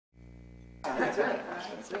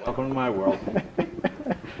Welcome to my world.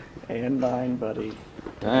 And mine, buddy.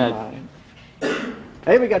 Go ahead. Mine.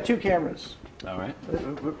 Hey, we got 2 cameras. All right.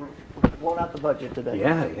 We're blowing out the budget today.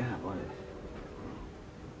 Yeah, yeah. Boy.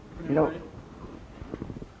 You know,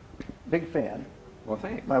 big fan. Well,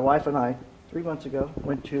 thanks. My wife and I, 3 months ago,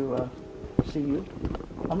 went to see you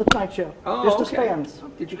on the Tonight Show. Oh, just okay. as fans.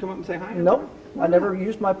 Did you come up and say hi? Nope. I never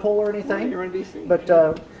used my poll or anything. You're in D.C. But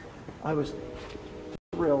I was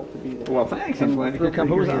thrilled to be there. Well, thanks. I'm glad you could come.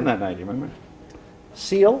 Who was on that night? Do you remember?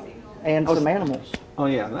 Seal and some animals. Oh,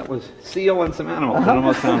 yeah. That was Seal and some animals. It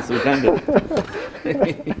almost sounds redundant.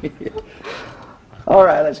 All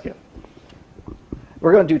right, let's go.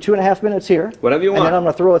 We're going to do 2.5 minutes here. Whatever you want. And then I'm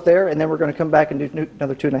going to throw it there, and then we're going to come back and do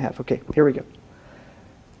another 2.5. Okay, here we go.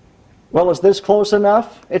 Well, is this close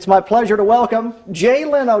enough? It's my pleasure to welcome Jay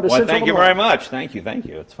Leno to Central. Well, thank you very much. Thank you, thank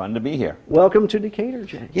you. It's fun to be here. Welcome to Decatur,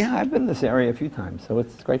 Jay. Yeah, I've been in this area a few times, so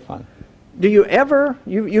it's great fun. Do you ever,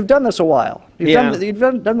 you've done this a while. You've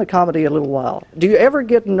done the comedy a little while. Do you ever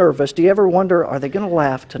get nervous? Do you ever wonder, are they going to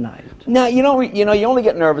laugh tonight? No, you only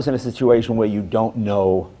get nervous in a situation where you don't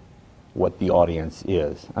know what the audience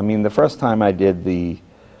is. I mean, the first time I did the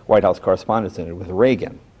White House Correspondents' Dinner with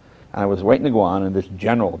Reagan, I was waiting to go on, and this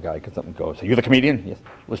general guy comes up and goes, "Are you the comedian?" "Yes."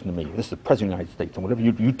 "Listen to me. This is the President of the United States, and whatever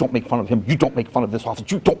you don't make fun of him. You don't make fun of this office.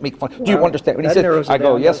 You don't make fun. Do you understand?" And he said, "I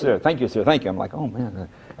go, yes, sir. Thank you, sir. Thank you." I'm like, "Oh man."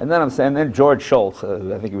 And then I'm saying, then George Shultz,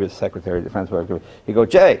 I think he was Secretary of Defense, he goes,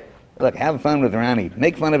 "Jay, look, have fun with Ronnie.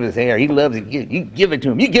 Make fun of his hair. He loves it. You give it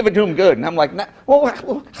to him. You give it to him good." And I'm like, nah,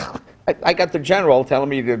 well, I got the general telling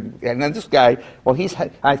me to, and then this guy, well, he's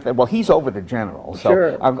over the general, so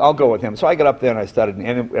sure. I'll go with him. So I got up there and I studied,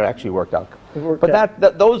 and it actually worked out.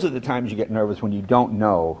 But those are the times you get nervous when you don't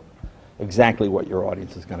know exactly what your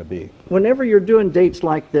audience is going to be. Whenever you're doing dates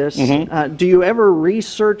like this, do you ever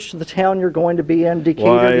research the town you're going to be in,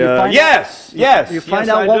 Decatur? Yes. You find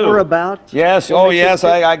out what we're about? Yes, yes,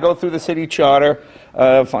 I go through the city charter.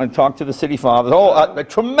 Talk to the city fathers. A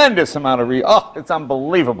tremendous amount of it's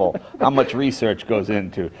unbelievable how much research goes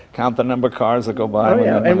into. Count the number of cars that go by. Oh,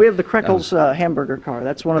 yeah, and we have the Krekel's hamburger car.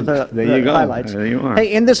 That's one of the highlights. There you are.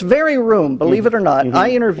 Hey, in this very room, believe it or not,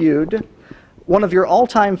 I interviewed one of your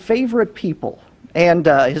all-time favorite people. And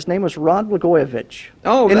his name was Rod Blagojevich.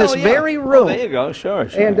 Oh, in this very room. Oh, there you go. Sure.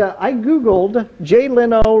 And I Googled Jay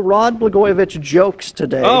Leno, Rod Blagojevich jokes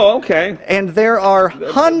today. Oh, okay. And there are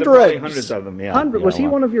hundreds. Hundreds of them, yeah. Was he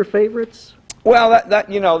one of your favorites? Well,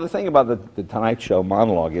 the thing about the Tonight Show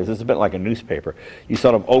monologue is it's a bit like a newspaper. You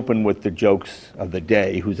sort of open with the jokes of the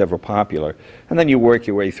day, who's ever popular, and then you work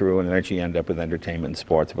your way through and eventually end up with entertainment and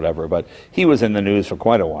sports, whatever. But he was in the news for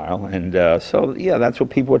quite a while, and so, yeah, that's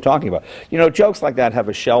what people were talking about. You know, jokes like that have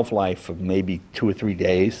a shelf life of maybe 2 or 3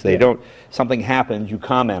 days. They don't, something happens, you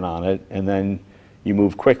comment on it, and then you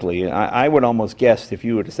move quickly. I would almost guess if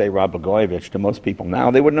you were to say Rod Blagojevich to most people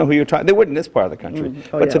now, they wouldn't know who you're talking. They wouldn't in this part of the country,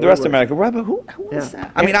 but to the rest of America, Rod, who is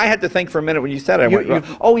that? I mean, I had to think for a minute when you said it. I went,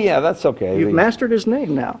 oh yeah, that's okay. You've mastered his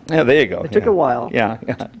name now. Yeah, there you go. It took a while. Yeah.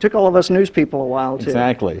 It took all of us news people a while too.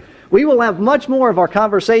 Exactly. We will have much more of our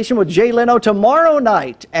conversation with Jay Leno tomorrow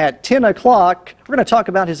night at 10 o'clock. We're going to talk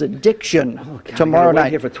about his addiction tomorrow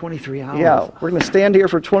night. Here for 23 hours. Yeah, we're going to stand here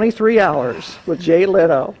for 23 hours with Jay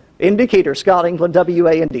Leno. In Decatur, Scot England,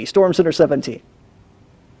 WAND, Storm Center 17.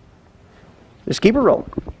 Just keep it rolling.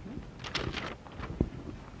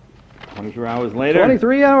 23 hours later.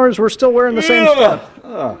 23 hours, we're still wearing the same stuff.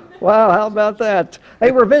 Wow, how about that?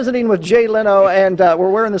 Hey, we're visiting with Jay Leno, and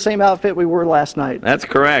we're wearing the same outfit we wore last night. That's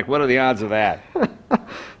correct. What are the odds of that?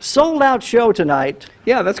 Sold out show tonight.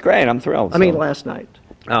 Yeah, that's great. I'm thrilled. I mean, last night.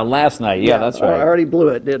 Last night, yeah, that's right. I already blew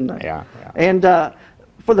it, didn't I? Yeah. And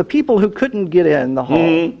for the people who couldn't get in the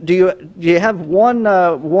hall, do you have one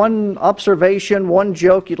observation, one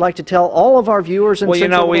joke you'd like to tell all of our viewers? Well, you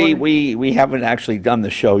know, we haven't actually done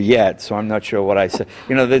the show yet, so I'm not sure what I said.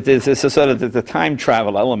 You know, there's a sort of the time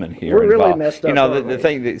travel element here. We're really messed up. You know, the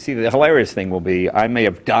thing. The hilarious thing will be, I may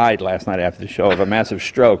have died last night after the show of a massive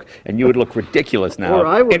stroke, and you would look ridiculous now or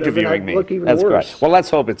I would interviewing me. Look even That's worse. correct. Well,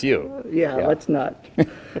 let's hope it's you. Yeah, let's not.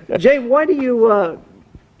 Jay, why do you?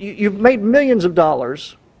 You've made millions of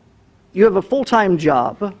dollars. You have a full-time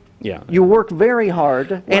job. Yeah. You work very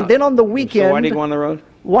hard. And then on the weekend... So why do you go on the road?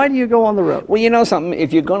 Why do you go on the road? Well, you know something?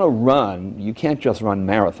 If you're going to run, you can't just run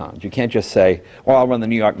marathons. You can't just say, well, I'll run the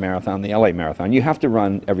New York Marathon, the LA Marathon. You have to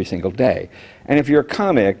run every single day. And if you're a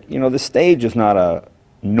comic, you know, the stage is not a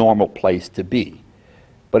normal place to be.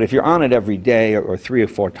 But if you're on it every day or 3 or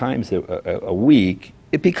 4 times a week,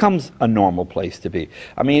 it becomes a normal place to be.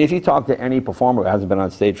 I mean, if you talk to any performer who hasn't been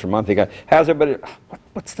on stage for a month, they go, how's everybody,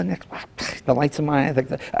 what's the next, the lights in my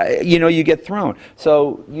eye, you know, you get thrown.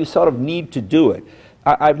 So you sort of need to do it.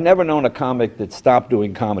 I've never known a comic that stopped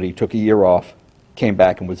doing comedy, took a year off, came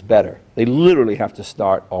back and was better. They literally have to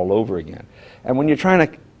start all over again. And when you're trying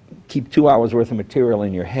to keep 2 hours worth of material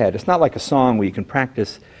in your head, it's not like a song where you can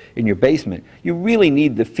practice in your basement. You really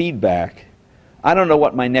need the feedback. I don't know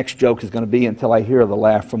what my next joke is going to be until I hear the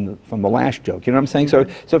laugh from the last joke. You know what I'm saying? So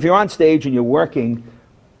if you're on stage and you're working,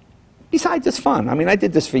 besides it's fun. I mean, I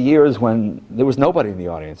did this for years when there was nobody in the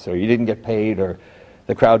audience, or you didn't get paid, or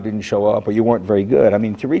the crowd didn't show up, or you weren't very good. I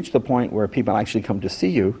mean, to reach the point where people actually come to see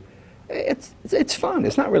you, it's fun.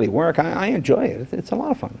 It's not really work. I enjoy it. It's a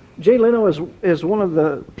lot of fun. Jay Leno is one of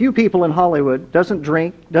the few people in Hollywood, doesn't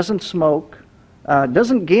drink, doesn't smoke,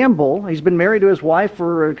 doesn't gamble. He's been married to his wife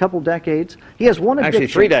for a couple decades. He has one addiction.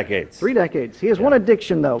 Actually, 3 decades. 3 decades. He has one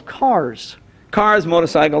addiction, though, cars. Cars,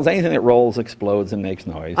 motorcycles, anything that rolls, explodes, and makes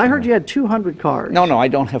noise. I heard you had 200 cars. No, I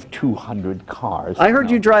don't have 200 cars. I heard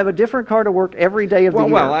you drive a different car to work every day of the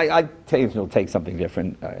year. Well, I take something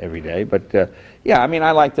different every day, but yeah, I mean,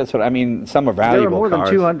 I like this. I mean, some are valuable cars. There are more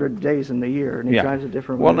than 200 days in the year, and he drives a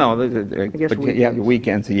different one. Well, no, but you have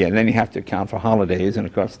weekends, and then you have to account for holidays, and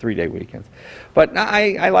of course, 3-day weekends. But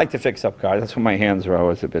I like to fix up cars. That's when my hands are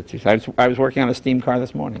always a bit too. I was working on a steam car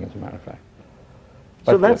this morning, as a matter of fact.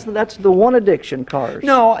 So that's the one addiction, cars.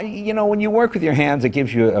 No, you know, when you work with your hands, it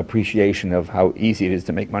gives you an appreciation of how easy it is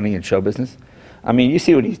to make money in show business. I mean, you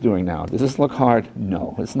see what he's doing now. Does this look hard?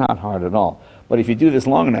 No, it's not hard at all. But if you do this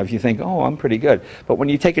long enough, you think, oh, I'm pretty good. But when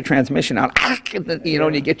you take a transmission out, you know,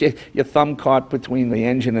 and you get your thumb caught between the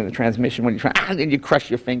engine and the transmission, when you try, and you crush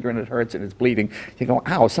your finger and it hurts and it's bleeding, you go,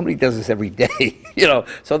 ow, somebody does this every day, you know.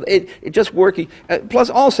 So it just working. Plus,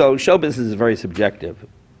 also, show business is very subjective.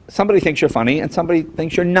 Somebody thinks you're funny, and somebody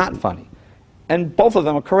thinks you're not funny. And both of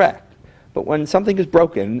them are correct. But when something is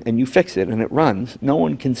broken, and you fix it, and it runs, no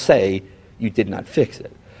one can say you did not fix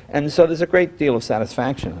it. And so there's a great deal of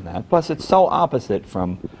satisfaction in that. Plus, it's so opposite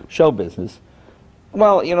from show business.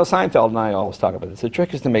 Well, you know, Seinfeld and I always talk about this. The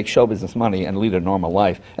trick is to make show business money and lead a normal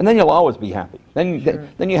life, and then you'll always be happy. Then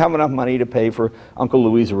you have enough money to pay for Uncle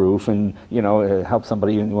Louie's roof and, you know, help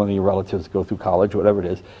somebody, one of your relatives, go through college, whatever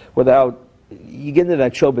it is, without... You get into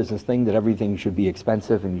that show business thing that everything should be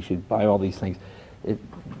expensive and you should buy all these things. It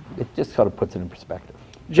just sort of puts it in perspective.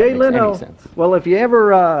 Jay Leno, well, if you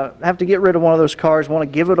ever have to get rid of one of those cars, want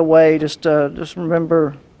to give it away, just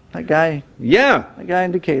remember that guy. Yeah. That guy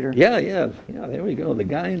in Decatur. Yeah, there we go, the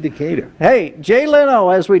guy in Decatur. Hey, Jay Leno,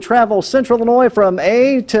 as we travel Central Illinois from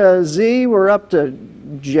A to Z, we're up to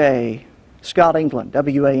J. Scot England,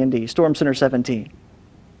 W-A-N-D, Storm Center 17.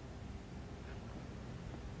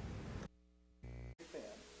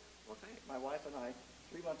 My wife and I,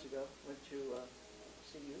 3 months ago, went to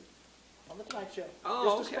see you on the Tonight Show.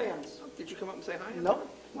 Oh, just okay. as fans. Did you come up and say hi? Nope.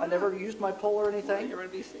 I never used my poll or anything. You're on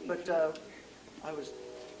BC. But I was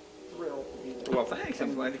thrilled to be there. Well, thanks.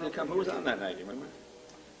 I'm glad you could come. Who was on that night? Do you remember?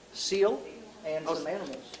 Seal and some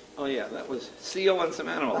animals. Oh, yeah. That was Seal and some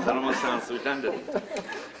animals. That almost sounds redundant.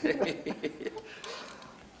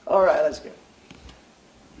 All right, let's go.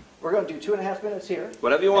 We're going to do 2.5 minutes here.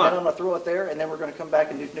 Whatever you want. And then I'm going to throw it there, and then we're going to come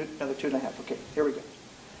back and do another 2.5. Okay, here we go.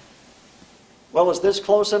 Well, is this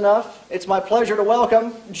close enough? It's my pleasure to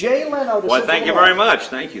welcome Jay Leno to Well, thank you very much.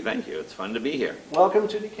 Thank you. It's fun to be here. Welcome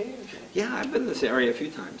to Decatur. Yeah, I've been in this area a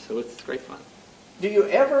few times, so it's great fun. Do you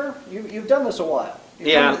ever, you've done this a while.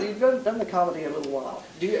 You've done the comedy a little while.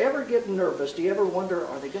 Do you ever get nervous? Do you ever wonder,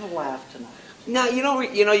 are they going to laugh tonight? No, you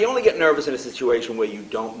only get nervous in a situation where you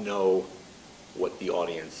don't know what the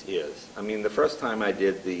audience is. I mean, the first time I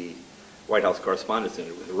did the White House Correspondents'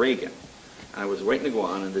 Dinner with Reagan, I was waiting to go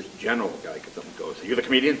on, and this general guy comes up and goes, "You're the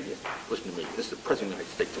comedian? Yes. Listen to me. This is the President of the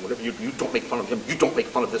United States, and whatever you don't make fun of him. You don't make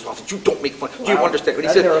fun of this office. You don't make fun. Wow. Do you understand?" What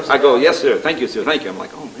he said, I go, "Yes, sir. Thank you, sir. Thank you." I'm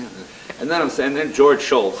like, "Oh man." And then I'm saying, then George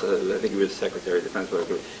Shultz, I think he was Secretary of Defense,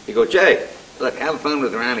 he goes, "Jay, look, have fun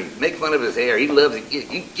with Ronnie. Make fun of his hair. He loves it.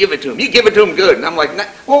 You give it to him. You give it to him good." And I'm like,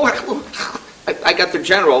 I got the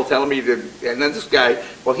general telling me to, and then this guy,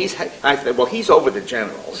 I said, well, he's over the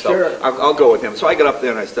general, so sure. I'll go with him. So I got up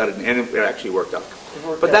there and I studied, and it actually worked out.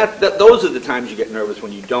 But those are the times you get nervous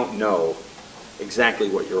when you don't know exactly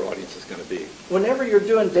what your audience is going to be. Whenever you're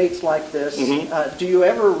doing dates like this, do you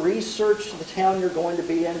ever research the town you're going to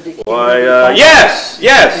be in? Yes,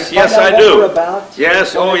 I do.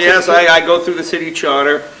 Yes, oh yes, I go through the city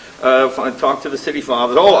charter. Talk to the city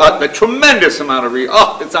fathers. A tremendous amount of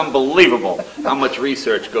it's unbelievable how much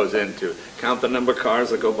research goes into. count the number of cars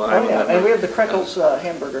that go by. Oh, yeah. And we have the Krekel's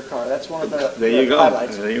hamburger car. That's one of the, there you go.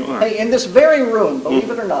 highlights. There you are. Hey, in this very room, believe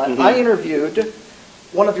it or not, I interviewed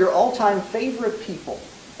one of your all-time favorite people,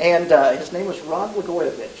 and his name was Rod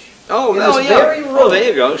Blagojevich. Oh, yeah. Very room. Oh, there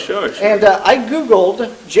you go. Sure. And I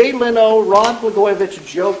Googled Jay Leno, Rod Blagojevich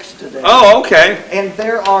jokes today. Oh, okay. And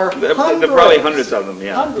there are There hundreds. are probably hundreds of them,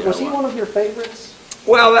 yeah. Was he one of your favorites?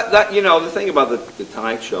 Well, the thing about the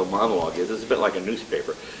Tonight Show monologue is it's a bit like a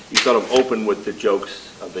newspaper. You sort of open with the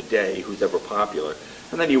jokes of the day, who's ever popular,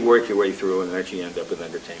 and then you work your way through, and eventually you end up with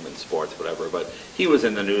entertainment, sports, whatever. But he was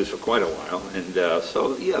in the news for quite a while, and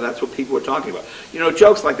so, yeah, that's what people were talking about. You know,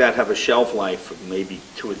 jokes like that have a shelf life of maybe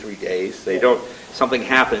 2 or 3 days. They don't, something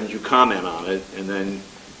happens, you comment on it, and then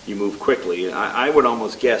you move quickly. I would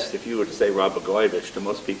almost guess if you were to say Rod Blagojevich to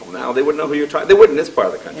most people now, they wouldn't know who you're talking. They wouldn't in this part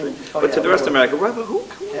of the country, but to the rest of America, Rod, who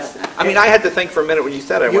is that? I mean, I had to think for a minute when you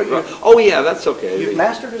said it. I went, oh yeah, that's okay. You've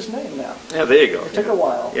mastered his name now. Yeah, there you go. It took a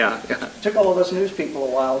while. Yeah. It took all of us news people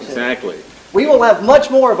a while. Exactly. We will have much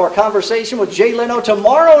more of our conversation with Jay Leno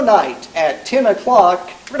tomorrow night at 10 o'clock.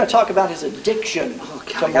 We're going to talk about his addiction. Oh,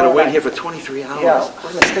 God, I got to wait here for 23 hours. Yeah,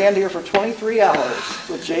 we're going to stand here for 23 hours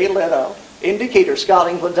with Jay Leno. Indicator, Scot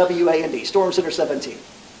England, WAND, Storm Center 17.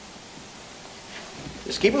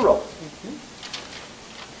 Just keep it rolling.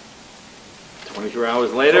 23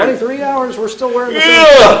 hours later. 23 hours, we're still wearing the same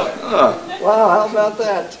outfit. Wow, how about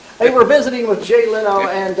that? Hey, we're visiting with Jay Leno,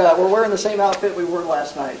 and we're wearing the same outfit we wore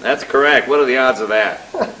last night. That's correct. What are the odds of that?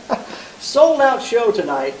 Sold out show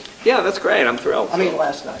tonight. Yeah, that's great. I'm thrilled. I mean,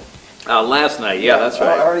 last night. Last night, yeah, that's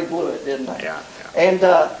right. I already blew it, didn't I? Yeah.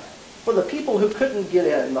 And for the people who couldn't get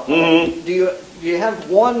in, do you have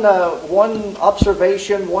one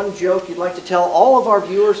observation, one joke you'd like to tell all of our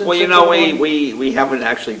viewers? Well, you know, we haven't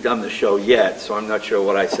actually done the show yet, so I'm not sure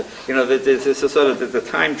what I said. You know, there's a sort of the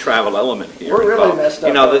time travel element here. We're really messed up.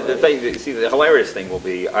 You know, the thing. See, the hilarious thing will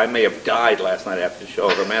be, I may have died last night after the show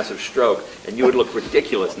of a massive stroke, and you would look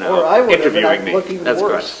ridiculous now or I would interviewing have, me. Look even That's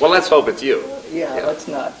worse. correct. Well, let's hope it's you. Yeah, let's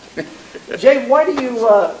not. Jay, why do you?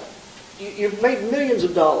 You've made millions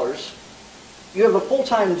of dollars. You have a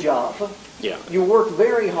full-time job. Yeah. You work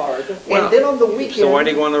very hard. Well, and then on the weekend... So why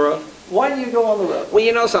do you go on the road? Why do you go on the road? Well,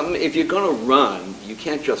 you know something? If you're going to run, you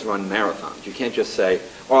can't just run marathons. You can't just say,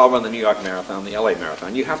 oh, I'll run the New York Marathon, the LA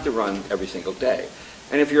Marathon. You have to run every single day.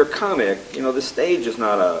 And if you're a comic, you know, the stage is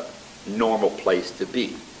not a normal place to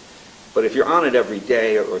be. But if you're on it every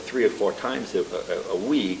day or 3 or 4 times a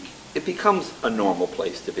week, it becomes a normal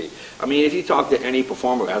place to be. I mean, if you talk to any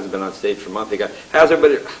performer who hasn't been on stage for a month, they go, how's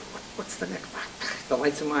everybody... What's the next? The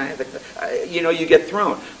lights in my head. You know, you get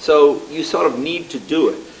thrown. So you sort of need to do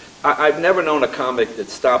it. I've never known a comic that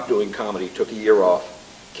stopped doing comedy, took a year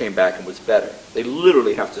off, came back and was better. They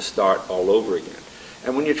literally have to start all over again.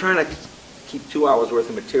 And when you're trying to keep 2 hours worth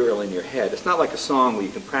of material in your head, it's not like a song where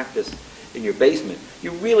you can practice in your basement.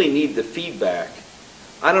 You really need the feedback.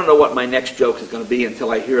 I don't know what my next joke is going to be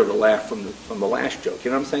until I hear the laugh from the last joke.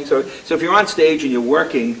 You know what I'm saying? So if you're on stage and you're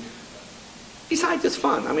working, besides, it's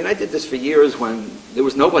fun. I mean, I did this for years when there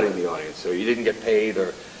was nobody in the audience, so you didn't get paid,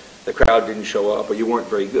 or the crowd didn't show up, or you weren't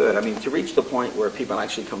very good. I mean, to reach the point where people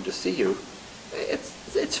actually come to see you,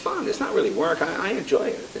 it's fun. It's not really work. I enjoy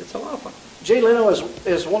it. It's a lot of fun. Jay Leno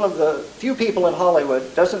is one of the few people in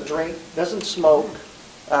Hollywood, doesn't drink, doesn't smoke,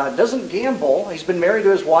 doesn't gamble. He's been married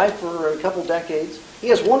to his wife for a couple decades. He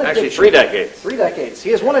has one addiction. Actually, 3 decades. 3 decades. He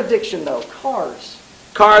has one addiction, though, cars.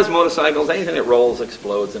 Cars, motorcycles, anything that rolls,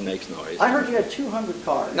 explodes, and makes noise. I heard you had 200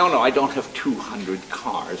 cars. No, I don't have 200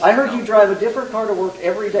 cars. I heard you drive a different car to work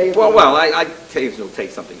every day. Well, I occasionally take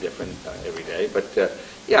something different every day, but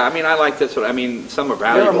yeah, I mean, I like this. I mean, some are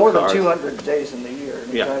valuable. There are more cars. than 200 days in the year.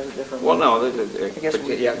 And Yeah. drives a different Well, one. no,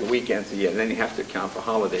 the weekends, yeah, and then you have to account for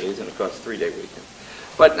holidays, and of course, 3-day weekend.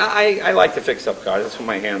 But I like to fix up cars. That's when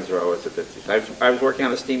my hands are always at this. I was working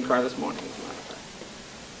on a steam car this morning, as a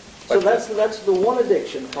matter of fact. So that's the one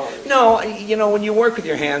addiction part. No, you know, when you work with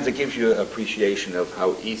your hands, it gives you an appreciation of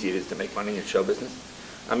how easy it is to make money in show business.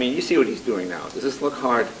 I mean, you see what he's doing now. Does this look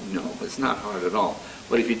hard? No, it's not hard at all.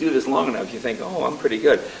 But if you do this long enough, you think, oh, I'm pretty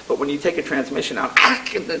good. But when you take a transmission out,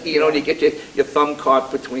 you know, and you get your thumb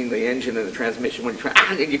caught between the engine and the transmission, when you try,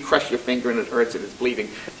 and you crush your finger and it hurts and it's bleeding,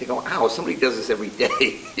 you go, ow, somebody does this every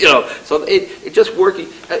day. You know, so it just working.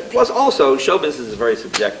 Plus, also, show business is very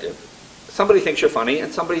subjective. Somebody thinks you're funny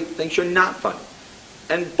and somebody thinks you're not funny.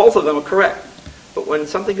 And both of them are correct. But when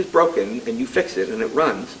something is broken and you fix it and it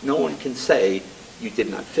runs, no one can say you did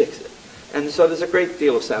not fix it. And so there's a great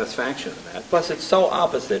deal of satisfaction in that. Plus, it's so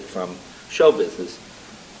opposite from show business.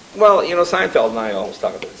 Well, you know, Seinfeld and I always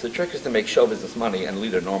talk about this. The trick is to make show business money and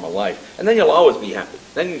lead a normal life, and then you'll always be happy.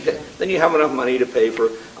 Then you have enough money to pay for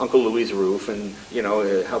Uncle Louie's roof and, you know,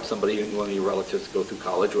 help somebody, one of your relatives go through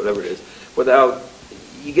college, whatever it is. Without,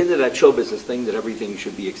 you get into that show business thing that everything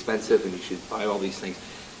should be expensive and you should buy all these things.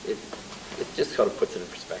 It just sort of puts it in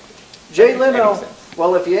perspective. Jay Leno,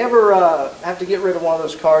 well, if you ever have to get rid of one of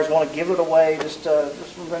those cars, want to give it away, just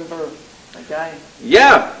remember that guy.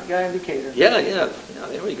 Yeah. The guy in Decatur. Yeah,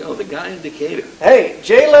 there we go, the guy in Decatur. Hey,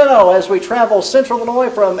 Jay Leno, as we travel Central Illinois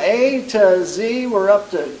from A to Z, we're up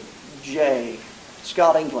to J.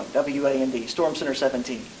 Scot England, WAND, Storm Center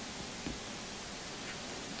 17.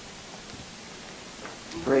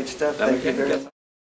 Great stuff. Thank you very much.